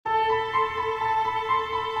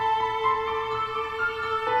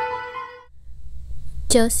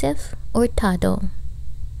Joseph Hurtado.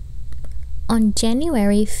 On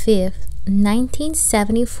January 5,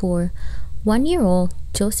 1974, 1-year-old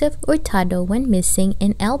Joseph Hurtado went missing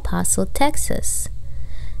in El Paso, Texas.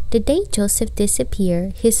 The day Joseph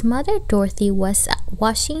disappeared, his mother Dorothy was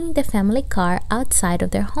washing the family car outside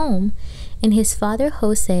of their home, and his father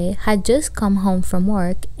Jose had just come home from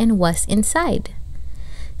work and was inside.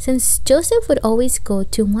 Since Joseph would always go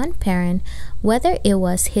to one parent, whether it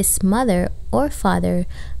was his mother or father,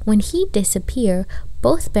 when he disappeared,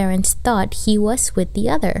 both parents thought he was with the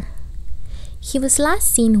other. He was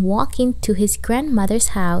last seen walking to his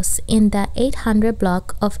grandmother's house in the 800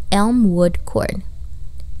 block of Elmwood Court.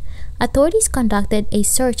 Authorities conducted a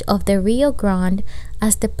search of the Rio Grande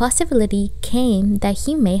as the possibility came that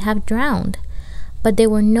he may have drowned, but there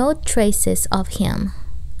were no traces of him.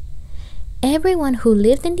 Everyone who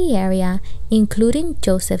lived in the area, including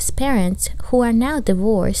Joseph's parents, who are now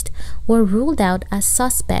divorced, were ruled out as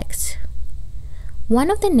suspects. One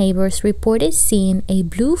of the neighbors reported seeing a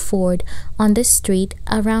blue Ford on the street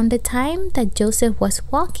around the time that Joseph was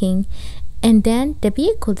walking, and then the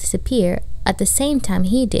vehicle disappeared at the same time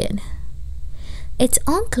he did. It's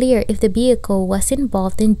unclear if the vehicle was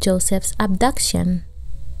involved in Joseph's abduction.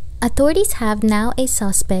 Authorities have now a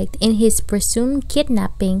suspect in his presumed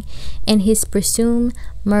kidnapping and his presumed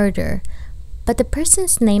murder, but the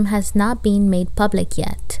person's name has not been made public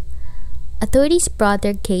yet. Authorities brought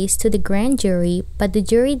their case to the grand jury, but the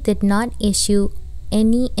jury did not issue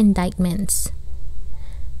any indictments.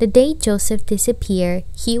 The day Joseph disappeared,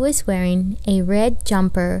 he was wearing a red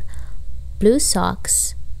jumper, blue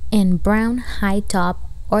socks, and brown high-top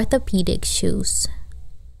orthopedic shoes.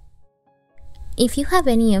 If you have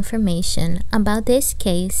any information about this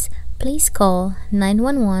case, please call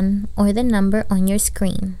 911 or the number on your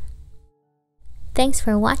screen. Thanks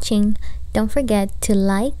for watching. Don't forget to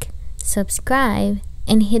like, subscribe,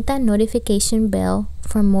 and hit that notification bell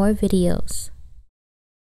for more videos.